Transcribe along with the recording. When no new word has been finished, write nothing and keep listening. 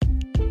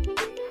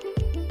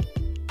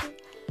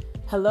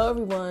Hello,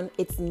 everyone.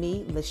 It's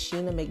me,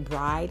 Lashina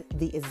McBride,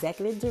 the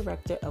Executive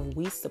Director of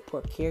We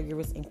Support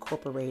Caregivers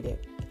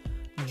Incorporated.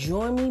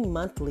 Join me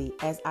monthly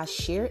as I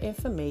share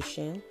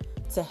information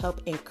to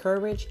help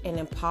encourage and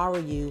empower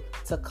you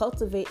to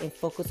cultivate and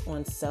focus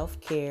on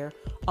self-care,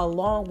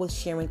 along with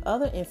sharing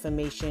other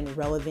information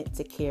relevant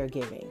to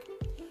caregiving.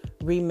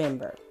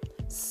 Remember,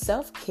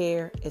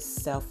 self-care is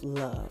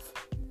self-love.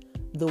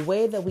 The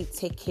way that we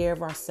take care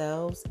of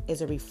ourselves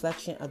is a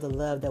reflection of the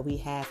love that we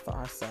have for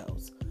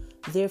ourselves.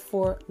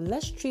 Therefore,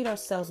 let's treat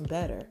ourselves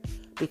better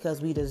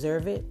because we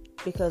deserve it,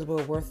 because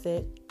we're worth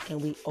it,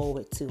 and we owe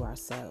it to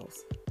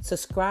ourselves.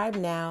 Subscribe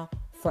now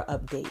for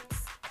updates.